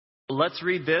Let's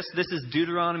read this. This is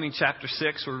Deuteronomy chapter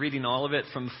 6. We're reading all of it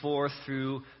from 4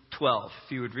 through 12.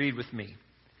 If you would read with me.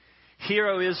 Hear,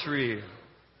 O Israel,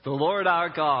 the Lord our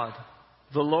God,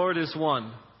 the Lord is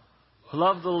one.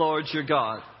 Love the Lord your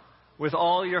God with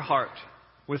all your heart,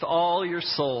 with all your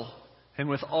soul, and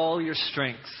with all your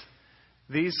strength.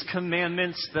 These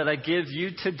commandments that I give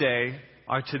you today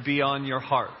are to be on your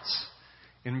hearts.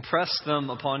 Impress them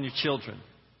upon your children.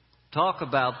 Talk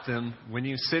about them when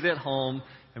you sit at home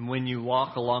and when you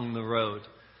walk along the road,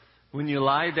 when you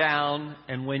lie down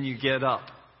and when you get up.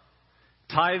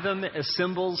 Tie them as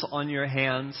symbols on your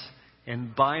hands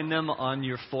and bind them on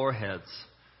your foreheads.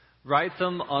 Write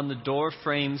them on the door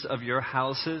frames of your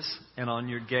houses and on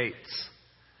your gates.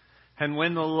 And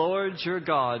when the Lord your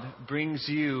God brings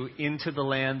you into the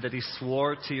land that he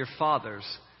swore to your fathers,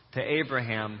 to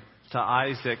Abraham, to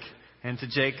Isaac, and to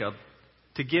Jacob,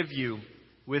 to give you,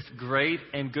 with great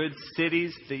and good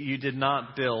cities that you did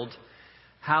not build,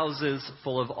 houses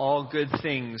full of all good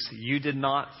things you did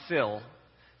not fill,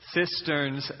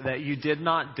 cisterns that you did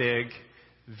not dig,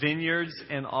 vineyards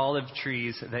and olive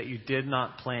trees that you did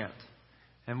not plant.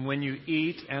 And when you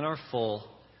eat and are full,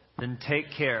 then take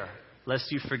care,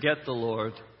 lest you forget the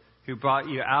Lord, who brought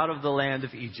you out of the land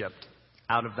of Egypt,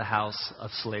 out of the house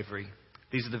of slavery.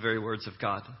 These are the very words of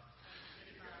God.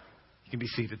 You can be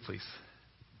seated, please.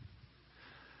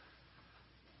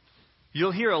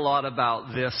 You'll hear a lot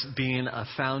about this being a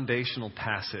foundational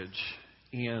passage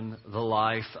in the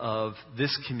life of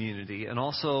this community. And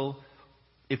also,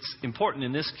 it's important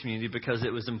in this community because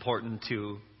it was important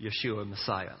to Yeshua,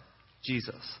 Messiah,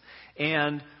 Jesus.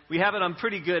 And we have it on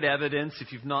pretty good evidence.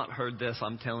 If you've not heard this,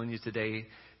 I'm telling you today.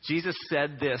 Jesus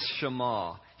said this,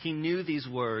 Shema. He knew these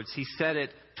words. He said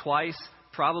it twice,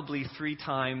 probably 3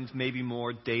 times, maybe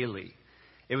more daily.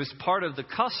 It was part of the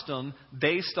custom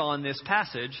based on this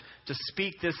passage to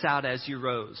speak this out as you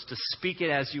rose, to speak it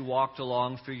as you walked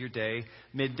along through your day,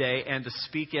 midday, and to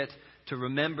speak it, to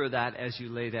remember that as you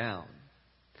lay down.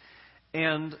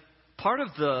 And part of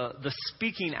the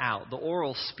speaking out, the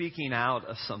oral speaking out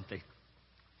of something,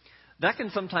 that can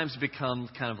sometimes become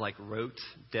kind of like rote,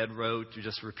 dead rote. You're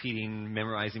just repeating,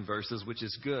 memorizing verses, which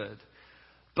is good.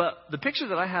 But the picture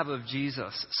that I have of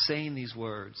Jesus saying these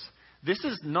words, this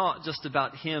is not just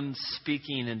about him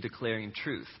speaking and declaring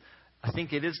truth. I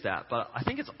think it is that. But I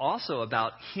think it's also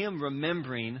about him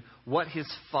remembering what his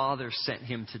Father sent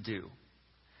him to do.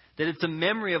 That it's a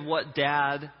memory of what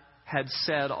Dad had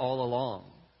said all along.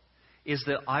 Is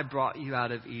that I brought you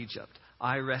out of Egypt.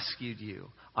 I rescued you.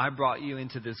 I brought you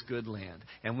into this good land.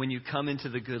 And when you come into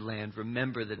the good land,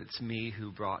 remember that it's me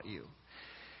who brought you.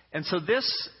 And so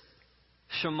this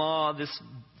Shema, this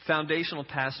foundational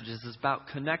passage is about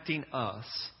connecting us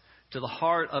to the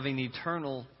heart of an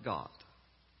eternal God.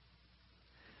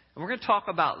 And we're going to talk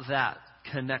about that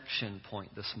connection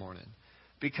point this morning.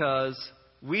 Because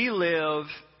we live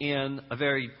in a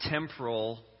very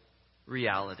temporal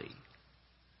reality.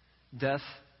 Death,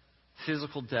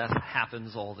 physical death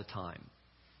happens all the time.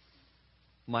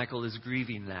 Michael is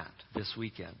grieving that this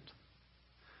weekend.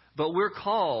 But we're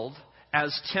called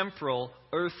as temporal,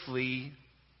 earthly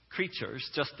creatures,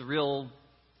 just the real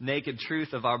naked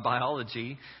truth of our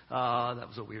biology. That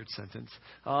was a weird sentence.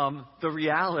 The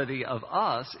reality of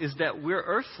us is that we're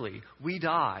earthly. We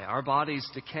die. Our bodies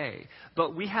decay.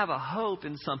 But we have a hope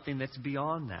in something that's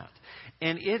beyond that.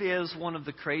 And it is one of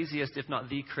the craziest, if not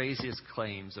the craziest,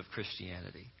 claims of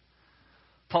Christianity.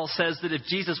 Paul says that if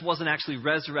Jesus wasn't actually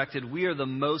resurrected, we are the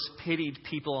most pitied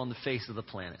people on the face of the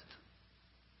planet.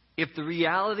 If the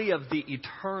reality of the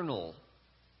eternal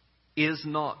is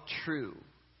not true,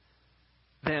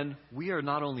 then we are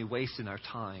not only wasting our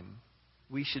time,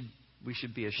 we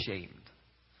should be ashamed,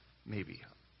 maybe.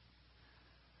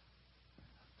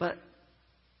 But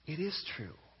it is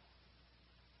true.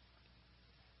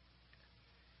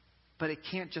 But it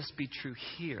can't just be true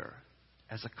here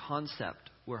as a concept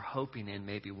we're hoping in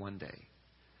maybe one day.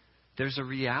 There's a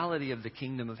reality of the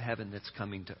kingdom of heaven that's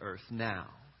coming to earth now.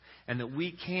 And that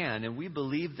we can, and we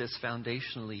believe this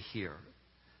foundationally here,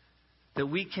 that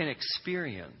we can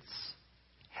experience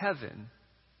heaven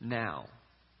now.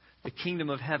 The kingdom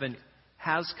of heaven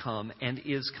has come and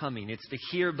is coming. It's the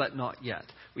here but not yet.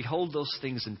 We hold those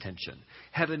things in tension.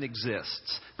 Heaven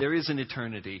exists. There is an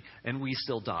eternity, and we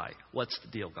still die. What's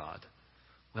the deal, God?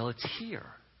 Well, it's here,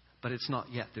 but it's not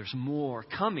yet. There's more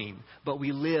coming, but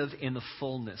we live in the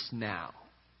fullness now.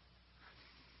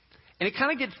 And it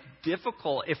kind of gets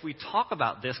difficult if we talk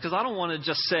about this, because I don't want to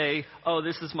just say, oh,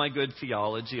 this is my good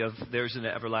theology of there's an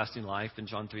everlasting life in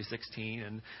John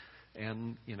 3:16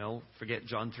 and forget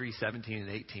John 3:17 and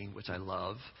 18, which I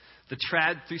love.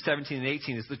 through 17 and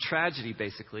 18 is the tragedy,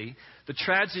 basically. The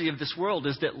tragedy of this world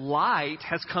is that light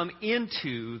has come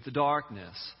into the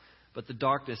darkness, but the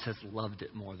darkness has loved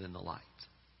it more than the light.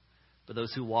 But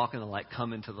those who walk in the light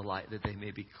come into the light, that they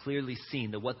may be clearly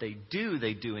seen, that what they do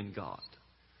in God.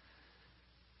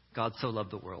 God so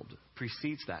loved the world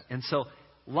precedes that. And so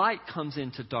light comes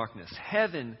into darkness.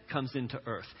 Heaven comes into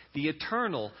earth. The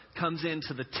eternal comes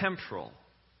into the temporal.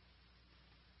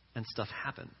 And stuff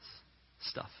happens.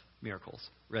 Miracles,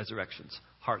 resurrections,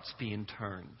 hearts being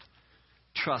turned,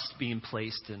 trust being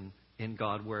placed in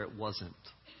God where it wasn't,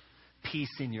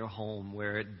 peace in your home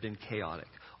where it had been chaotic.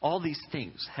 All these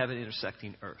things, heaven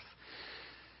intersecting earth.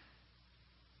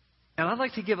 And I'd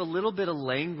like to give a little bit of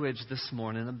language this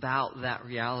morning about that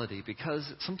reality, because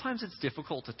sometimes it's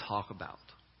difficult to talk about.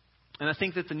 And I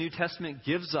think that the New Testament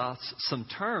gives us some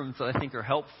terms that I think are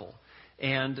helpful,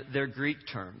 and they're Greek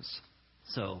terms.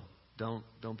 So don't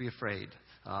be afraid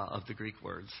of the Greek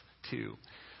words too.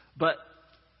 But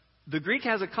the Greek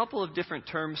has a couple of different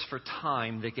terms for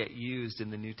time that get used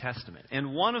in the New Testament.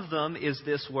 And one of them is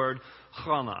this word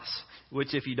chronos,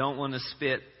 which if you don't want to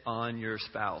spit on your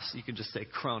spouse, you can just say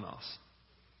chronos.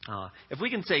 If we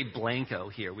can say blanco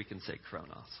here, we can say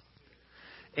chronos.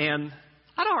 And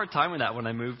I had a hard time with that when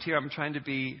I moved here. I'm trying to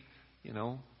be,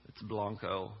 it's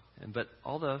blanco.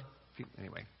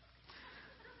 Anyway.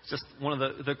 It's just one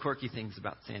of the quirky things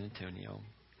about San Antonio.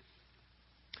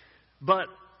 But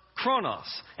chronos.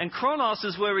 And chronos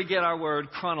is where we get our word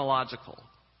chronological.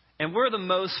 And we're the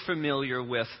most familiar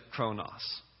with chronos.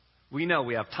 We know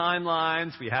we have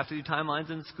timelines. We have to do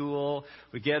timelines in school.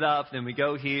 We get up, then we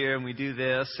go here, and we do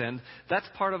this. And that's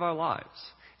part of our lives.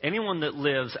 Anyone that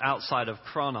lives outside of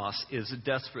chronos is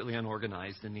desperately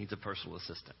unorganized and needs a personal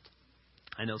assistant.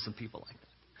 I know some people like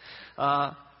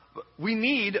that. We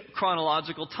need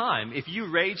chronological time. If you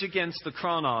rage against the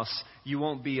chronos, you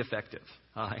won't be effective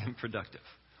and productive.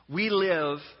 We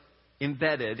live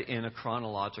embedded in a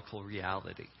chronological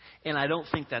reality. And I don't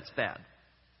think that's bad.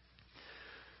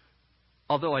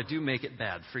 Although I do make it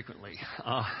bad frequently.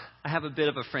 I have a bit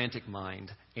of a frantic mind.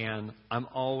 And I'm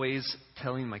always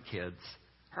telling my kids,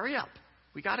 hurry up.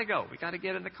 We got to go. We got to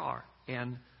get in the car.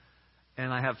 And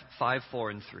I have 5, 4,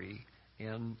 and 3.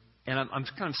 And I'm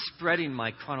kind of spreading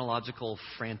my chronological,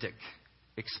 frantic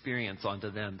experience onto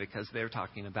them because they're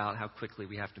talking about how quickly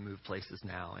we have to move places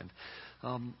now.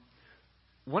 And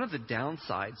one of the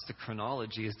downsides to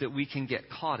chronology is that we can get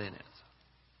caught in it.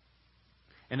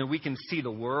 And that we can see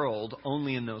the world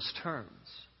only in those terms.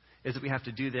 Is that we have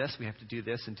to do this, and do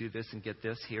this, and get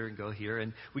this here and go here.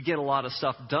 And we get a lot of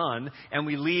stuff done, and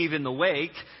we leave in the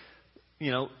wake,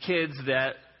 kids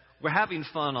that were having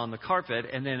fun on the carpet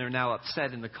and then are now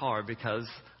upset in the car because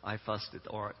I fussed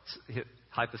at, or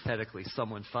hypothetically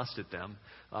someone fussed at them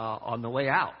on the way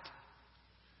out.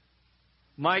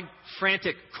 My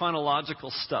frantic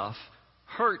chronological stuff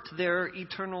hurt their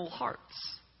eternal hearts.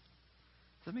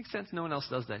 Does that make sense? No one else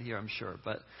does that here, I'm sure.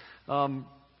 But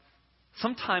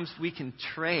sometimes we can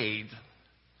trade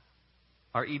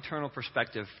our eternal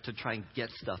perspective to try and get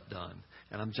stuff done.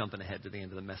 And I'm jumping ahead to the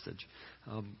end of the message.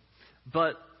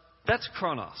 But that's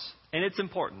chronos, and it's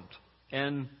important.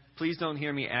 And please don't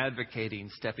hear me advocating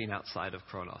stepping outside of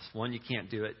chronos. One, you can't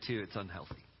do it. 2, it's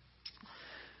unhealthy.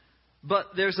 But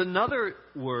there's another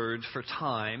word for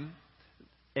time,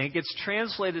 and it gets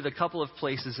translated a couple of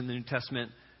places in the New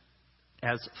Testament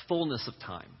as fullness of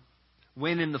time.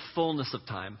 When in the fullness of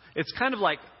time. It's kind of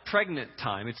like pregnant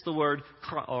time. It's the word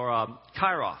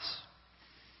kairos.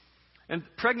 And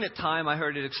pregnant time, I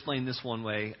heard it explained this one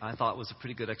way. I thought it was a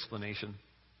pretty good explanation.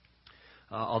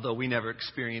 Although we never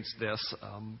experienced this.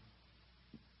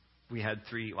 We had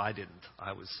 3, I didn't.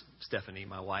 I was Stephanie,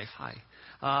 my wife. Hi.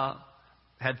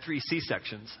 Had 3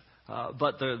 C-sections.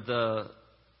 But the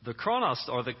chronos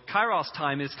or the kairos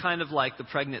time is kind of like the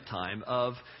pregnant time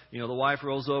of, the wife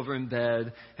rolls over in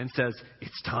bed and says,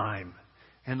 it's time.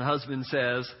 And the husband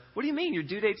says, what do you mean? Your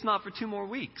due date's not for 2 more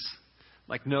weeks.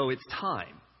 Like, no, it's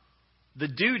time. The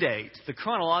due date, the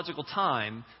chronological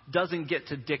time, doesn't get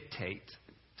to dictate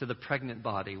to the pregnant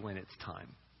body when it's time.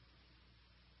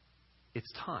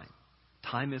 It's time.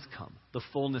 Time has come. The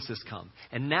fullness has come.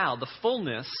 And now the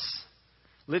fullness,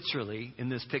 literally, in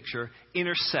this picture,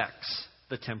 intersects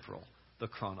the temporal, the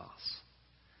chronos.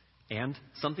 And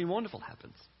something wonderful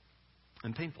happens.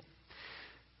 And painful.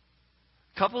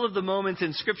 A couple of the moments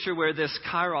in Scripture where this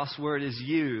kairos word is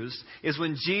used is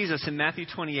when Jesus in Matthew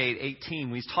 28:18,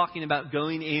 when he's talking about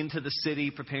going into the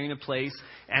city, preparing a place,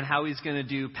 and how he's going to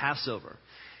do Passover.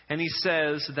 And he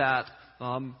says that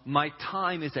my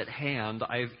time is at hand.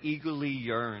 I have eagerly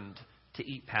yearned to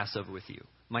eat Passover with you.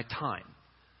 My time.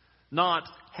 Not,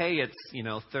 hey, it's,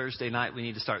 Thursday night, we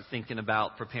need to start thinking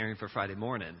about preparing for Friday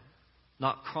morning.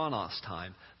 Not chronos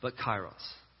time, but kairos.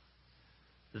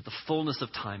 That the fullness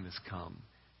of time has come.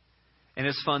 And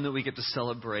it's fun that we get to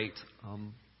celebrate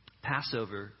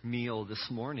Passover meal this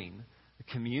morning, the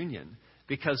communion,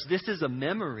 because this is a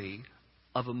memory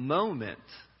of a moment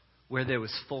where there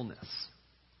was fullness.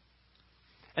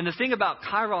 And the thing about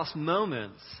kairos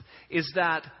moments is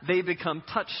that they become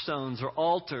touchstones or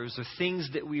altars or things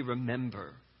that we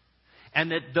remember.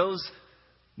 And that those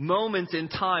moments in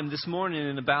time this morning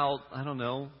in about,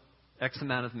 X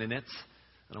amount of minutes,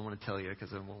 I don't want to tell you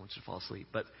because I won't want you to fall asleep,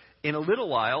 but in a little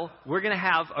while, we're going to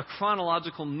have a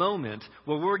chronological moment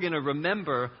where we're going to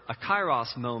remember a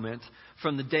kairos moment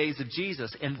from the days of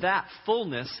Jesus. And that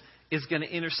fullness is going to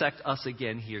intersect us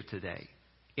again here today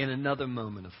in another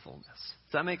moment of fullness.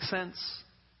 Does that make sense?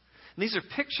 And these are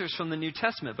pictures from the New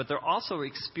Testament, but they're also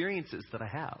experiences that I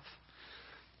have.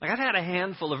 Like I've had a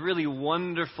handful of really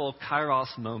wonderful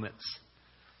kairos moments.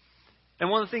 And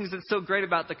one of the things that's so great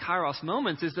about the kairos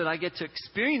moments is that I get to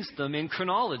experience them in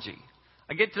chronology.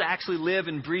 I get to actually live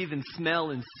and breathe and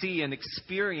smell and see and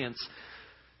experience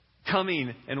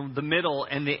coming and the middle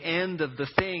and the end of the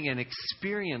thing and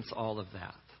experience all of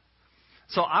that.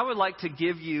 So I would like to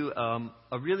give you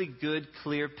a really good,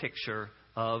 clear picture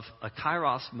of a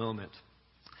kairos moment.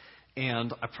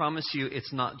 And I promise you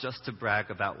it's not just to brag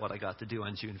about what I got to do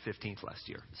on June 15th last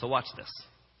year. So watch this.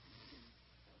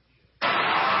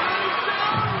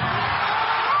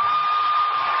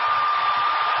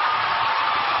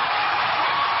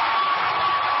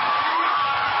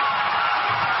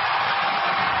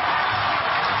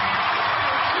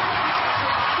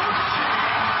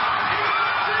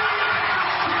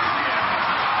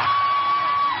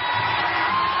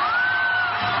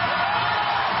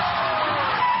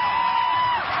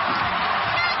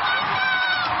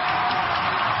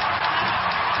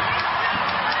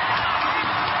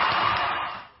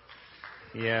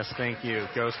 Yes, thank you.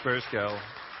 Go Spurs, go.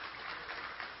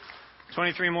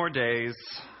 23 more days,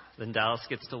 then Dallas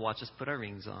gets to watch us put our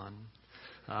rings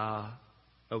on.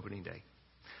 Opening day.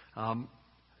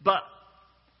 But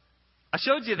I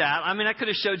showed you that. I mean, I could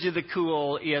have showed you the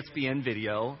cool ESPN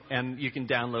video, and you can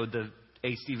download the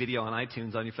HD video on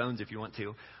iTunes on your phones if you want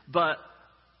to. But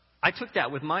I took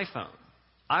that with my phone.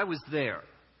 I was there.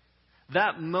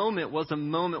 That moment was a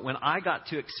moment when I got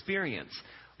to experience.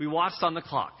 We watched on the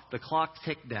clock. The clock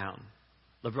ticked down.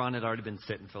 LeBron had already been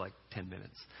sitting for like 10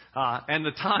 minutes. And the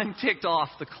time ticked off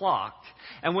the clock.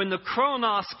 And when the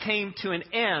chronos came to an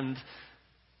end,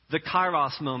 the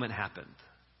kairos moment happened.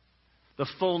 The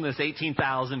fullness,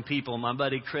 18,000 people, my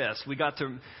buddy Chris. We got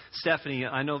to, Stephanie,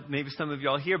 I know maybe some of you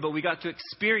all here, but we got to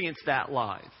experience that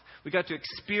live. We got to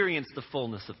experience the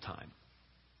fullness of time.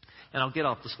 And I'll get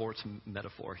off the sports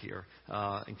metaphor here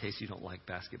in case you don't like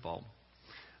basketball.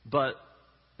 But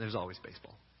there's always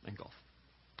baseball and golf.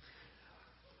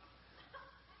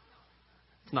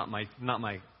 It's not my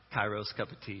kairos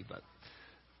cup of tea, but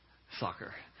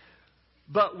soccer.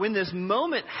 But when this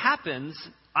moment happens,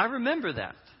 I remember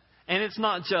that. And it's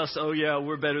not just, oh yeah,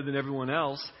 we're better than everyone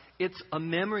else. It's a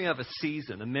memory of a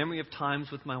season, a memory of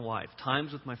times with my wife,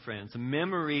 times with my friends, a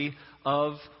memory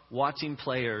of watching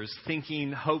players,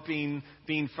 thinking, hoping,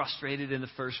 being frustrated in the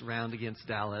first round against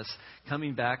Dallas,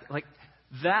 coming back. Like,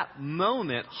 that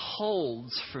moment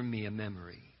holds for me a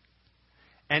memory.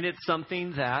 And it's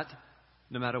something that,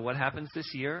 no matter what happens this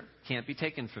year, can't be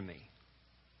taken from me.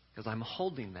 Because I'm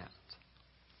holding that.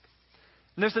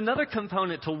 And there's another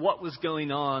component to what was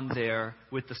going on there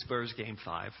with the Spurs Game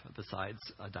 5, besides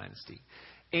a dynasty.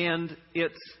 And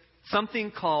it's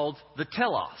something called the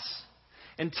telos.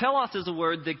 And telos is a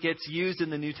word that gets used in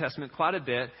the New Testament quite a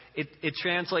bit. It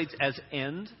translates as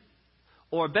end.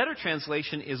 Or a better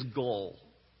translation is goal.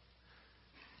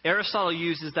 Aristotle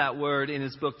uses that word in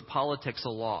his book, The Politics, a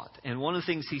lot. And one of the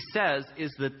things he says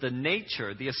is that the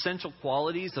nature, the essential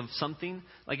qualities of something,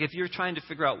 like if you're trying to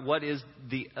figure out what is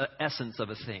the essence of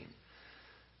a thing,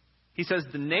 he says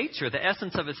the nature, the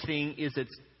essence of a thing is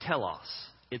its telos,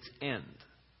 its end.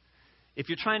 If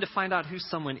you're trying to find out who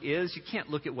someone is, you can't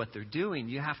look at what they're doing.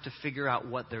 You have to figure out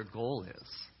what their goal is.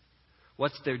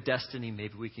 What's their destiny?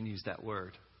 Maybe we can use that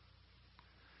word.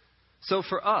 So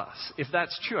for us, if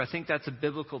that's true, I think that's a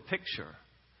biblical picture.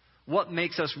 What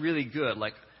makes us really good?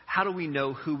 Like, how do we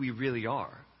know who we really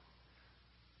are?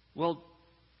 Well,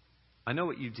 I know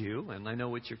what you do, and I know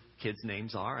what your kids'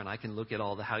 names are, and I can look at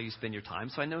all the how you spend your time,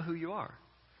 so I know who you are.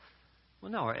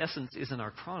 Well, no, our essence isn't our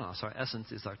chronos. Our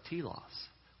essence is our telos.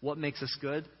 What makes us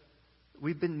good?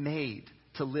 We've been made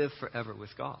to live forever with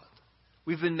God.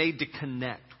 We've been made to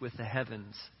connect with the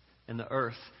heavens and the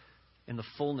earth in the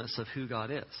fullness of who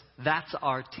God is. That's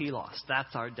our telos.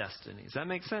 That's our destiny. Does that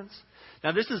make sense?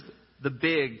 Now, this is the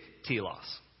big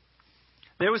telos.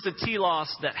 There was a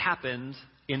telos that happened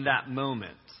in that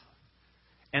moment.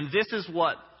 And this is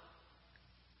what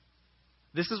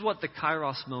the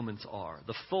kairos moments are.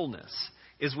 The fullness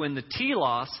is when the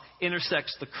telos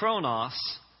intersects the chronos,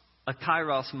 a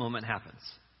kairos moment happens.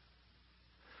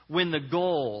 When the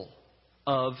goal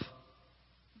of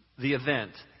the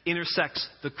event intersects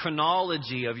the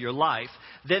chronology of your life,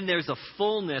 then there's a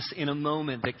fullness in a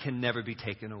moment that can never be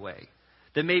taken away.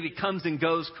 That maybe comes and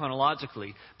goes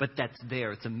chronologically, but that's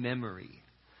there. It's a memory.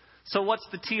 So what's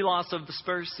the telos of the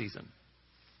Spurs season?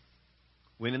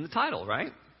 Winning the title,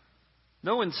 right?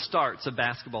 No one starts a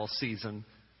basketball season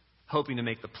hoping to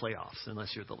make the playoffs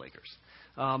unless you're the Lakers.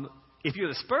 If you're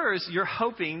the Spurs, you're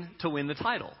hoping to win the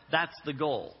title. That's the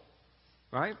goal,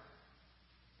 right?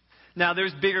 Now,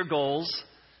 there's bigger goals.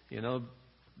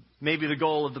 Maybe the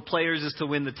goal of the players is to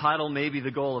win the title. Maybe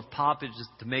the goal of Pop is just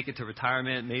to make it to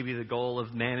retirement. Maybe the goal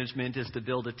of management is to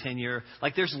build a 10-year.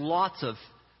 There's lots of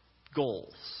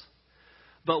goals.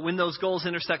 But when those goals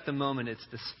intersect the moment, it's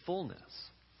this fullness.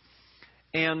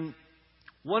 And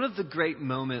one of the great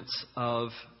moments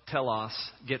of telos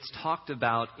gets talked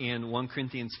about in 1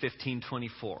 Corinthians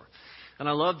 15:24. And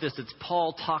I love this. It's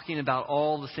Paul talking about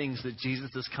all the things that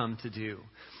Jesus has come to do.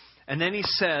 And then he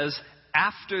says,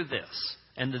 after this,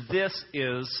 and the this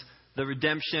is the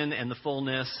redemption and the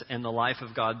fullness and the life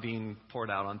of God being poured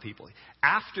out on people.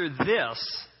 After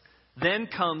this, then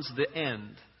comes the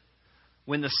end,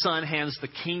 when the Son hands the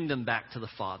kingdom back to the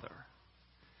Father.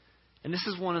 And this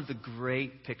is one of the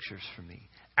great pictures for me.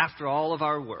 After all of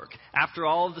our work, after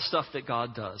all of the stuff that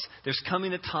God does, there's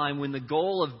coming a time when the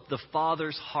goal of the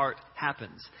Father's heart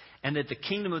happens, and that the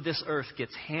kingdom of this earth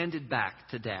gets handed back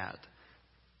to Dad.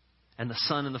 And the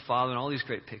Son and the Father and all these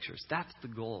great pictures. That's the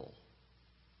goal.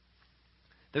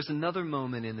 There's another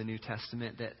moment in the New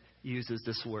Testament that uses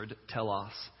this word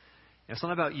telos. And it's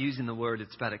not about using the word,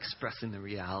 it's about expressing the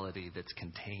reality that's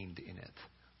contained in it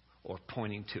or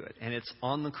pointing to it. And it's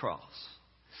on the cross.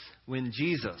 When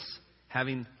Jesus,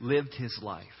 having lived his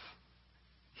life,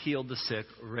 healed the sick,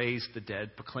 raised the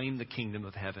dead, proclaimed the kingdom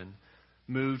of heaven,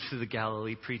 moved through the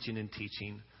Galilee preaching and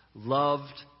teaching,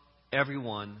 loved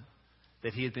everyone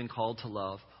that he had been called to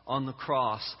love. On the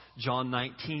cross, John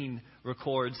 19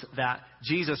 records that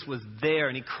Jesus was there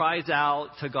and he cries out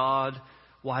to God,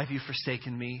 "Why have you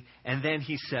forsaken me?" And then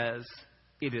he says,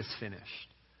 "It is finished."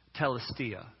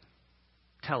 Telestia.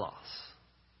 Telos.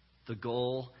 The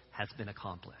goal has been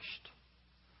accomplished.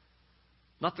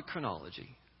 Not the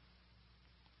chronology.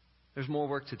 There's more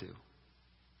work to do.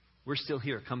 We're still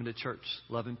here, coming to church,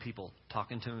 loving people,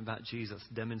 talking to them about Jesus,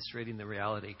 demonstrating the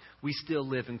reality. We still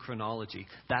live in chronology.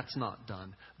 That's not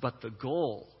done. But the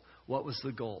goal, what was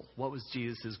the goal? What was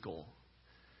Jesus' goal?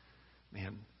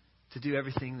 Man, to do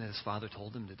everything that his Father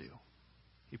told him to do.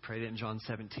 He prayed it in John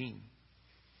 17.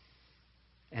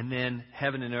 And then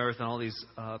heaven and earth and all these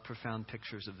profound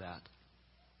pictures of that.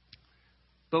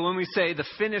 But when we say the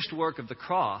finished work of the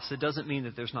cross, it doesn't mean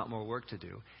that there's not more work to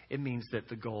do. It means that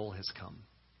the goal has come.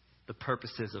 The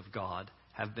purposes of God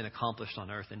have been accomplished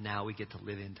on earth, and now we get to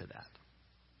live into that.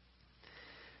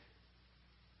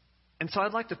 And so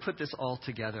I'd like to put this all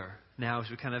together now as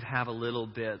we kind of have a little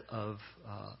bit of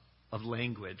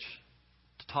language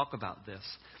to talk about this.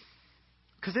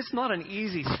 Because it's not an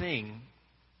easy thing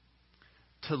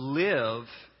to live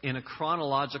in a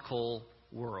chronological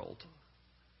world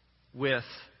with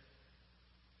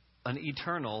an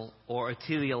eternal or a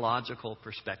teleological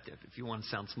perspective. If you want to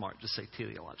sound smart, just say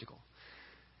teleological.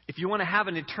 If you want to have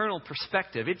an eternal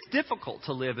perspective, it's difficult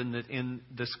to live in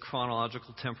this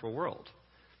chronological temporal world.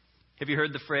 Have you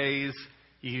heard the phrase,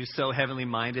 "You're so heavenly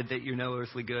minded that you're no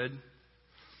earthly good"?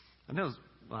 I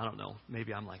don't know.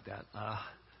 Maybe I'm like that.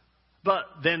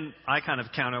 But then I kind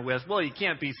of counter with, well, you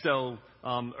can't be so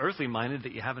earthly minded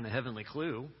that you haven't a heavenly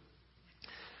clue.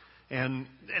 And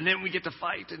then we get to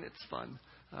fight, and it's fun.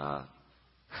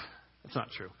 That's not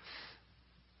true.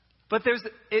 But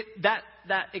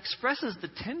that expresses the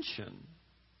tension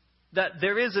that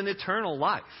there is an eternal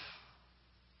life.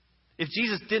 If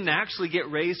Jesus didn't actually get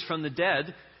raised from the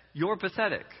dead, you're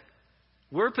pathetic.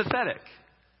 We're pathetic.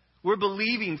 We're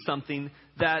believing something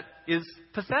that is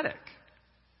pathetic.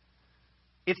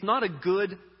 It's not a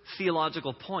good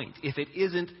theological point if it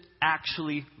isn't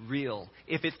actually real.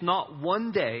 If it's not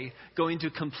one day going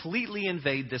to completely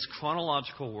invade this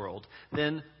chronological world,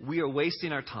 then we are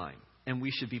wasting our time and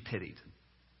we should be pitied.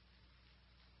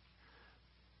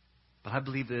 But I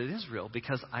believe that it is real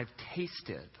because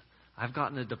I've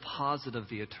gotten a deposit of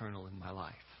the eternal in my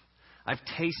life. I've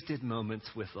tasted moments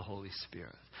with the Holy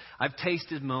Spirit. I've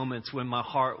tasted moments when my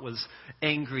heart was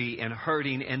angry and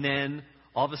hurting, and then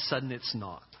all of a sudden it's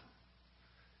not.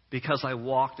 Because I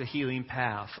walked a healing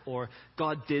path, or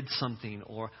God did something,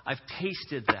 or I've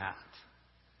tasted that.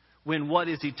 When what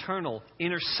is eternal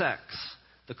intersects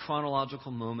the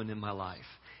chronological moment in my life,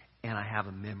 and I have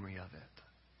a memory of it.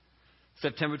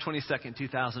 September 22nd,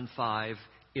 2005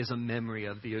 is a memory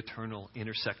of the eternal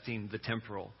intersecting the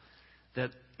temporal. That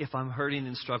if I'm hurting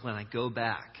and struggling, I go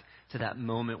back to that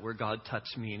moment where God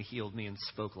touched me and healed me and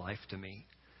spoke life to me.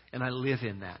 And I live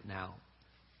in that now.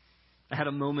 I had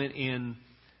a moment in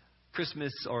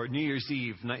Christmas or New Year's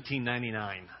Eve,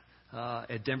 1999,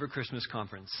 at Denver Christmas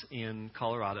Conference in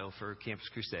Colorado for Campus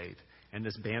Crusade. And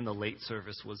this band, The Late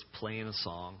Service, was playing a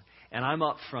song. And I'm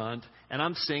up front, and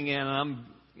I'm singing, and I'm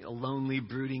a lonely,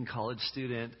 brooding college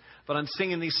student. But I'm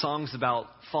singing these songs about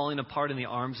falling apart in the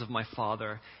arms of my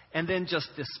Father. And then just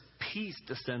this peace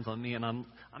descends on me, and I'm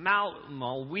out, I'm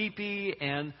all weepy,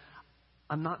 and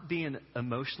I'm not being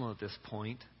emotional at this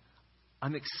point.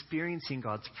 I'm experiencing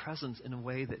God's presence in a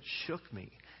way that shook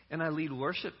me. And I lead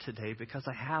worship today because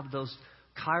I have those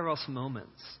kairos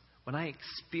moments when I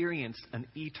experienced an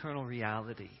eternal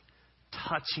reality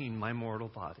touching my mortal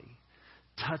body,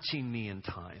 touching me in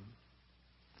time.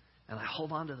 And I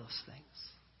hold on to those things.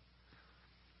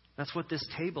 That's what this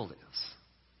table is.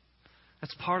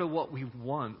 That's part of what we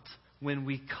want when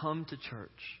we come to church,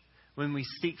 when we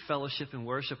seek fellowship and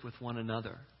worship with one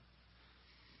another.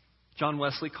 John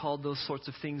Wesley called those sorts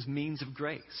of things means of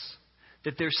grace.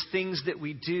 That there's things that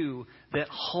we do that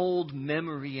hold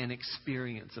memory and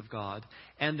experience of God.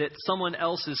 And that someone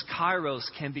else's kairos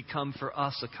can become for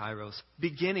us a kairos.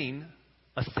 Beginning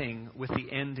a thing with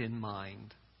the end in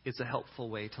mind is a helpful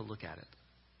way to look at it.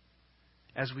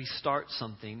 As we start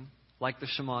something, like the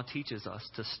Shema teaches us,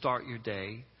 to start your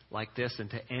day like this and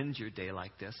to end your day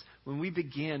like this, when we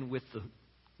begin with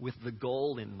the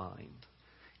goal in mind,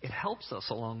 it helps us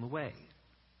along the way.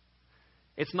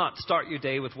 It's not start your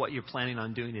day with what you're planning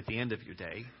on doing at the end of your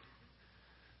day,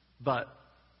 but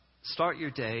start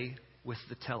your day with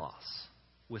the telos,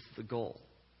 with the goal.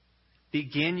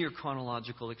 Begin your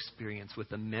chronological experience with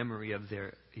the memory of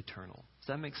their eternal. Does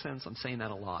that make sense? I'm saying that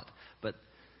a lot, but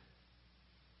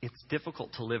it's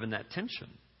difficult to live in that tension.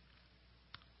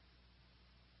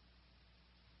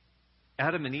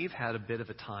 Adam and Eve had a bit of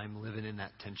a time living in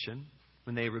that tension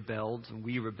when they rebelled, and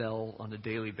we rebel on a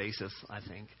daily basis, I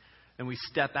think. And we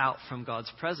step out from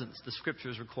God's presence. The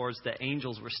Scriptures records that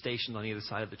angels were stationed on either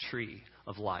side of the tree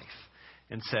of life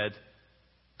and said,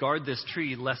 guard this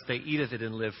tree lest they eat of it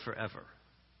and live forever.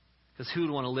 Because who would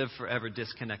want to live forever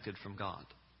disconnected from God?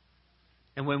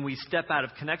 And when we step out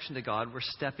of connection to God, we're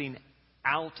stepping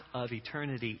out of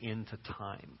eternity into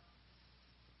time.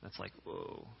 That's like,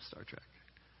 whoa, Star Trek.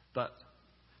 But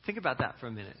think about that for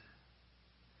a minute.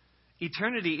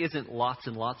 Eternity isn't lots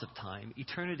and lots of time.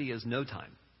 Eternity is no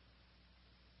time.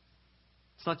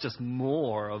 It's not just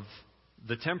more of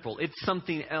the temporal. It's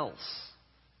something else.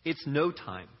 It's no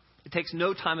time. It takes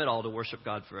no time at all to worship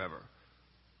God forever.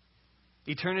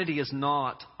 Eternity is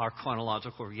not our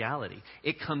chronological reality.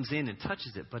 It comes in and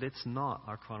touches it, but it's not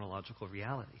our chronological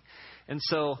reality. And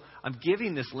so I'm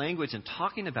giving this language and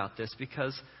talking about this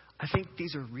because I think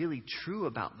these are really true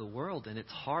about the world, and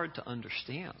it's hard to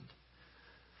understand.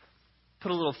 Put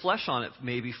a little flesh on it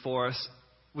maybe for us.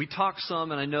 We talk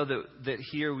some, and I know that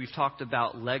here we've talked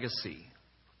about legacy.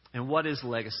 And what is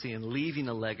legacy? And leaving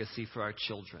a legacy for our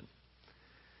children.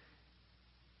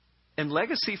 And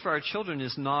legacy for our children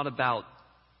is not about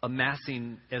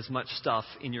amassing as much stuff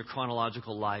in your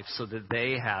chronological life so that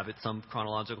they have, at some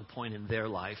chronological point in their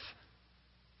life,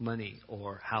 money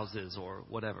or houses or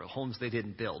whatever, homes they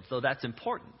didn't build, though that's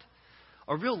important.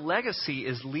 A real legacy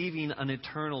is leaving an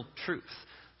eternal truth,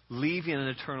 leaving an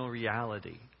eternal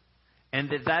reality, and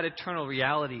that eternal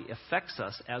reality affects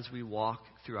us as we walk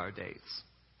through our days.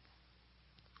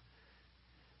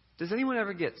 Does anyone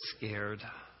ever get scared?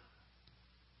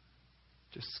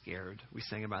 Just scared. We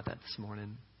sang about that this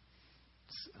morning.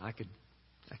 I could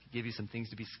give you some things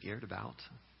to be scared about.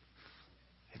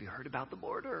 Have you heard about the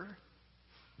border?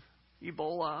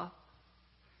 Ebola?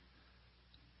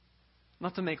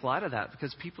 Not to make light of that,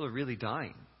 because people are really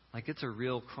dying. Like, it's a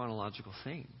real chronological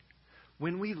thing.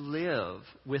 When we live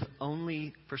with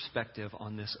only perspective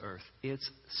on this earth, it's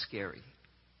scary.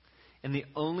 And the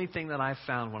only thing that I've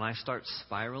found when I start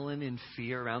spiraling in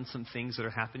fear around some things that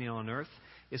are happening on earth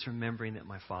is remembering that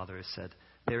my Father has said,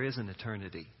 there is an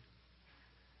eternity.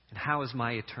 And how is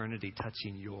my eternity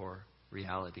touching your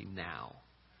reality now?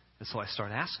 And so I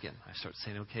start asking. I start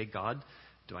saying, okay, God,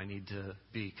 do I need to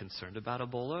be concerned about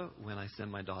Ebola when I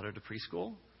send my daughter to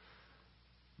preschool?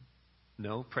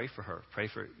 No, pray for her. Pray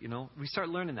for, we start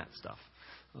learning that stuff.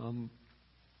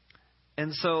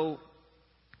 And so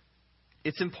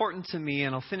it's important to me,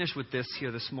 and I'll finish with this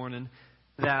here this morning,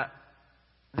 that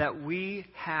we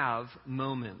have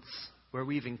moments where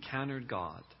we've encountered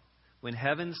God, when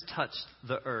heaven's touched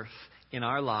the earth in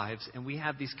our lives, and we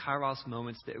have these kairos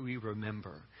moments that we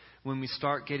remember, when we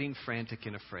start getting frantic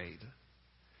and afraid,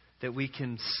 that we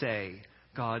can say,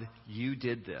 God, you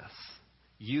did this.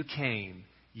 You came.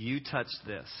 You touched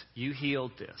this. You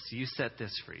healed this. You set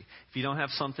this free. If you don't have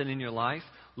something in your life,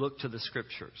 look to the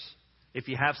Scriptures. If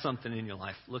you have something in your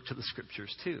life, look to the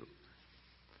Scriptures too.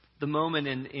 The moment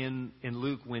in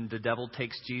Luke when the devil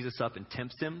takes Jesus up and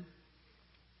tempts him,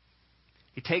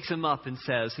 he takes him up and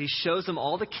says, he shows him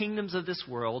all the kingdoms of this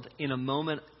world in a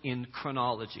moment in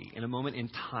chronology, in a moment in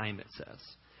time, it says.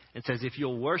 It says, if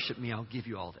you'll worship me, I'll give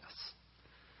you all this.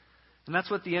 And that's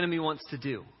what the enemy wants to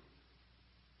do.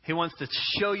 He wants to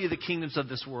show you the kingdoms of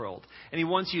this world. And he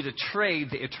wants you to trade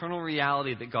the eternal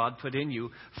reality that God put in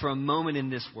you for a moment in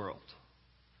this world.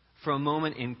 For a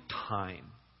moment in time.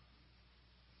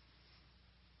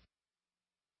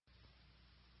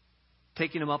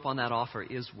 Taking him up on that offer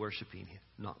is worshiping,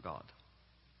 not God.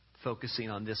 Focusing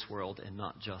on this world and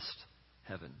not just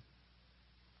heaven.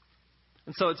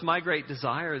 And so it's my great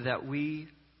desire that we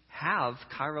have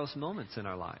kairos moments in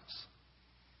our lives.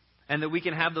 And that we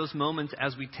can have those moments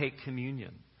as we take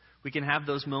communion. We can have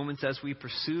those moments as we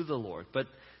pursue the Lord. But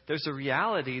there's a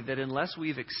reality that unless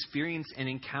we've experienced and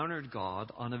encountered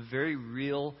God on a very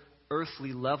real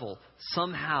earthly level,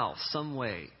 somehow, some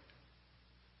way,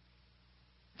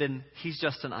 then he's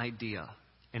just an idea.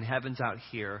 And heaven's out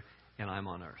here and I'm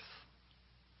on earth.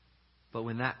 But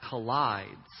when that collides,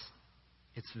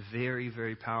 it's very,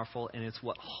 very powerful, and it's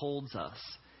what holds us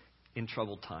in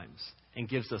troubled times and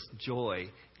gives us joy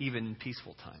even in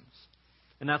peaceful times.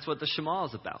 And that's what the Shema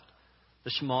is about. The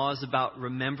Shema is about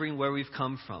remembering where we've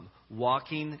come from,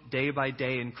 walking day by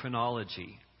day in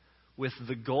chronology with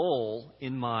the goal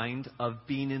in mind of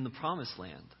being in the promised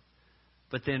land.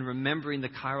 But then remembering the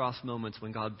kairos moments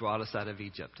when God brought us out of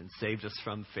Egypt and saved us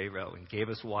from Pharaoh and gave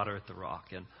us water at the rock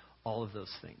and all of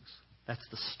those things. That's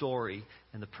the story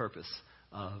and the purpose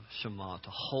of Shema, to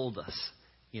hold us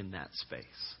in that space.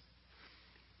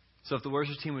 So if the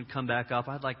worship team would come back up,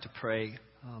 I'd like to pray,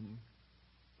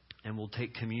 and we'll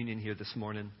take communion here this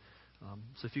morning.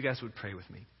 So if you guys would pray with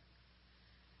me.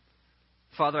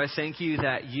 Father, I thank you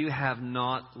that you have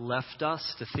not left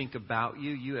us to think about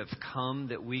you. You have come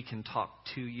that we can talk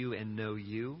to you and know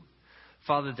you.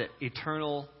 Father, that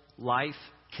eternal life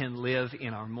can live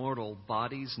in our mortal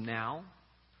bodies now.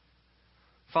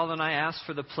 Father, and I ask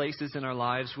for the places in our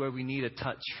lives where we need a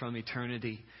touch from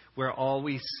eternity, where all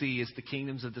we see is the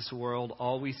kingdoms of this world,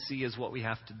 all we see is what we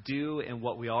have to do and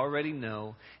what we already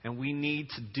know, and we need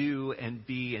to do and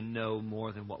be and know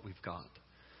more than what we've got.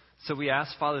 So we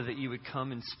ask, Father, that you would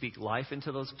come and speak life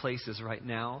into those places right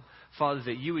now. Father,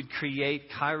 that you would create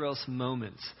kairos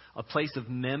moments, a place of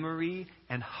memory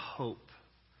and hope.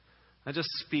 I just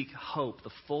speak hope,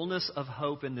 the fullness of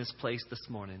hope in this place this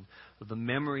morning, of the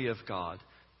memory of God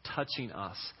touching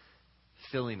us,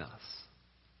 filling us.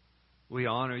 We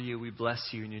honor you, we bless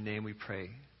you, in your name we pray.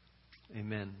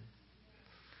 Amen.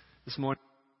 This morning.